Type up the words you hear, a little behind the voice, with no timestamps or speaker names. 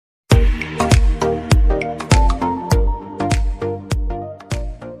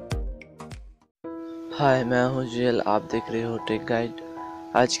हाय, मैं हूँ जुएल। आप देख रहे हो टेक गाइड।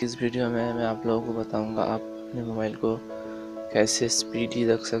 आज की इस वीडियो में मैं आप लोगों को बताऊंगा आप अपने मोबाइल को कैसे स्पीडी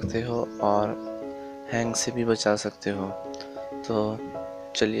रख सकते हो और हैंग से भी बचा सकते हो। तो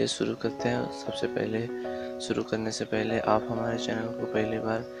चलिए शुरू करते हैं। सबसे पहले शुरू करने से पहले आप हमारे चैनल को पहली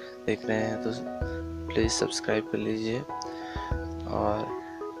बार देख रहे हैं तो प्लीज़ सब्सक्राइब कर लीजिए, और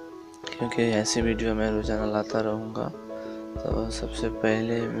क्योंकि ऐसी वीडियो मैं रोज़ाना लाता रहूँगा। तो सबसे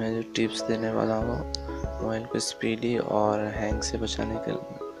पहले मैं जो टिप्स देने वाला हूँ मोबाइल को स्पीडी और हैंग से बचाने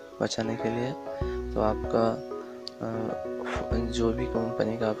के लिए, तो आपका जो भी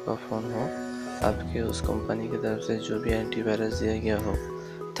कंपनी का आपका फ़ोन हो, आपके उस कंपनी की तरफ से जो भी एंटीवायरस दिया गया हो,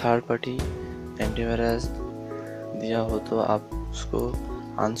 थर्ड पार्टी एंटीवायरस दिया हो, तो आप उसको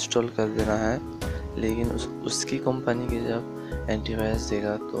अनइंस्टॉल कर देना है। लेकिन उसकी कंपनी की जब एंटीवायरस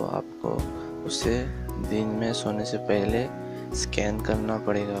देगा तो आपको उसे दिन में सोने से पहले स्कैन करना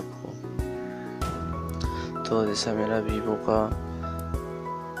पड़ेगा आपको। तो जैसा मेरा वीवो का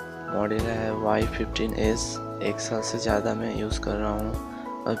मॉडल है Y15s, 1 साल से ज़्यादा मैं यूज़ कर रहा हूँ,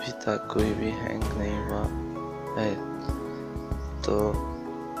 अभी तक कोई भी हैंग नहीं हुआ है। तो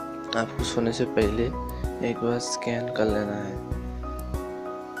आपको सोने से पहले एक बार स्कैन कर लेना है,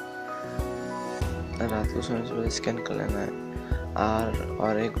 रात को सोने से पहले स्कैन कर लेना है।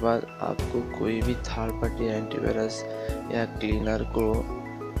 और एक बार आपको कोई भी थर्ड पार्टी एंटीवायरस या क्लीनर को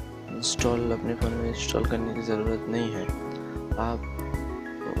अपने फ़ोन में इंस्टॉल करने की ज़रूरत नहीं है।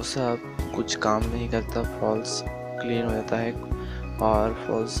 उससे आप कुछ काम नहीं करता, फॉल्स क्लीन हो जाता है और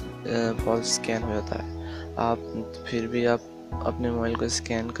फॉल्स स्कैन हो जाता है। आप फिर भी आप अपने मोबाइल को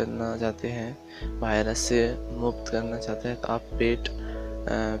स्कैन करना चाहते हैं, वायरस से मुक्त करना चाहते हैं, तो आप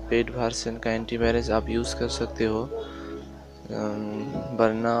पेड वर्जन का एंटीवायरस आप यूज़ कर सकते हो।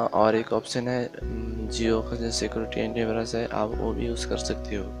 वरना और एक ऑप्शन है जियो का जो सिक्योरिटी एंटीवायरस है, आप वो भी यूज़ कर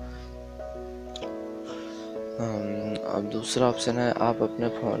सकते हो। अब दूसरा ऑप्शन है, आप अपने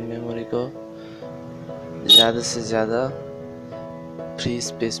फ़ोन मेमोरी को ज़्यादा से ज़्यादा फ्री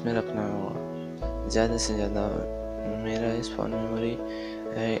स्पेस में रखना होगा, ज़्यादा से ज़्यादा। मेरा इस फ़ोन मेमोरी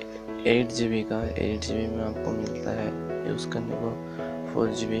है 8 GB का। 8 GB में आपको मिलता है यूज़ करने को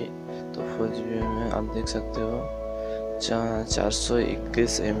 4 GB। तो 4 GB में आप देख सकते हो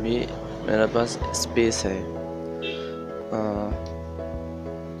 421 MB मेरे पास स्पेस है।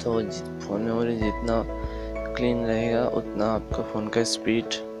 तो फ़ोन मेमोरी जितना क्लीन रहेगा उतना आपका फ़ोन का स्पीड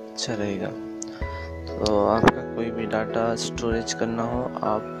अच्छा रहेगा। तो आपका कोई भी डाटा स्टोरेज करना हो,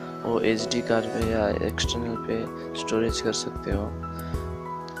 आप वो SD कार्ड पे या एक्सटर्नल पे स्टोरेज कर सकते हो।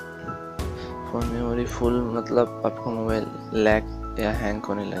 फ़ोन मेमोरी फुल मतलब आपका मोबाइल लैग या हैंग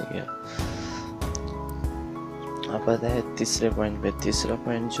होने लग गया। आप आता है तीसरे पॉइंट पे। तीसरा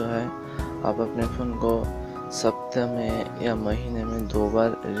पॉइंट जो है, आप अपने फ़ोन को सप्ताह में या महीने में 2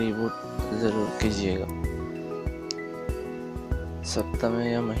 बार रिबूट ज़रूर कीजिएगा। सप्ताह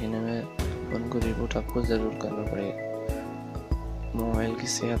में या महीने में फ़ोन को रिबूट आपको ज़रूर करना पड़ेगा, मोबाइल की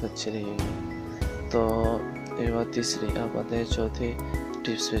सेहत अच्छी रहेगी। तो ये बात तीसरी। आप आते हैं चौथी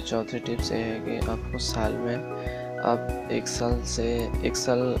टिप्स पे। चौथी टिप्स ये है कि आपको साल में आप 1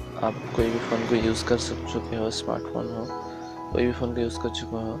 साल आप कोई भी फ़ोन को यूज़ कर चुके हो, स्मार्टफोन हो, कोई भी फ़ोन को यूज़ कर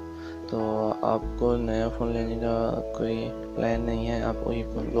चुके हो, तो आपको नया फ़ोन लेने का कोई प्लान नहीं है, आप वही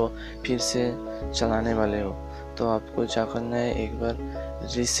फ़ोन को फिर से चलाने वाले हो, तो आपको क्या करना है, एक बार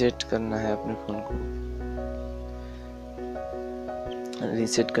रीसेट करना है अपने फ़ोन को।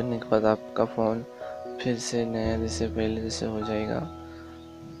 रीसेट करने के बाद आपका फ़ोन फिर से नया जैसे पहले जैसे हो जाएगा।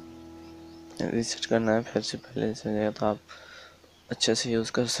 रीसेट करना है, फिर से पहले जैसे हो जाएगा, तो आप अच्छे से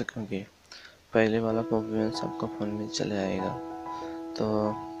यूज़ कर सकोगे, पहले वाला परफॉर्मेंस आपका फ़ोन में चले आएगा। तो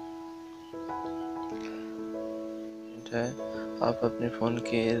है, आप अपने फ़ोन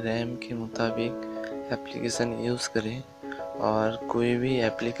के रैम के मुताबिक एप्लीकेशन यूज़ करें, और कोई भी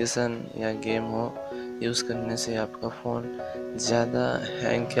एप्लीकेशन या गेम हो यूज़ करने से आपका फ़ोन ज़्यादा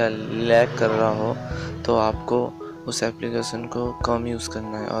हैंग या लैग कर रहा हो, तो आपको उस एप्लीकेशन को कम यूज़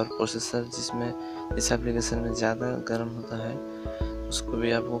करना है। और प्रोसेसर इस एप्लीकेशन में ज़्यादा गर्म होता है, उसको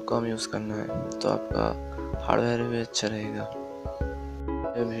भी आपको कम यूज़ करना है, तो आपका हार्डवेयर भी अच्छा रहेगा।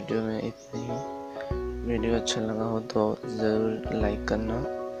 वीडियो में इतनी ही। वीडियो अच्छा लगा हो तो ज़रूर लाइक करना,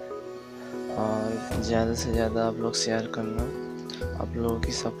 और ज़्यादा से ज़्यादा आप लोग शेयर करना। आप लोगों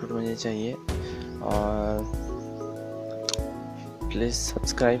की सपोर्ट मुझे चाहिए, और प्लीज़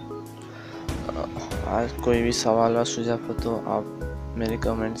सब्सक्राइब। आज कोई भी सवाल या सुझाव हो तो आप मेरे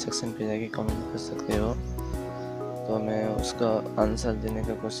कमेंट सेक्शन पे जाके कमेंट कर सकते हो, तो मैं उसका आंसर देने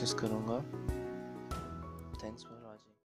का कोशिश करूँगा।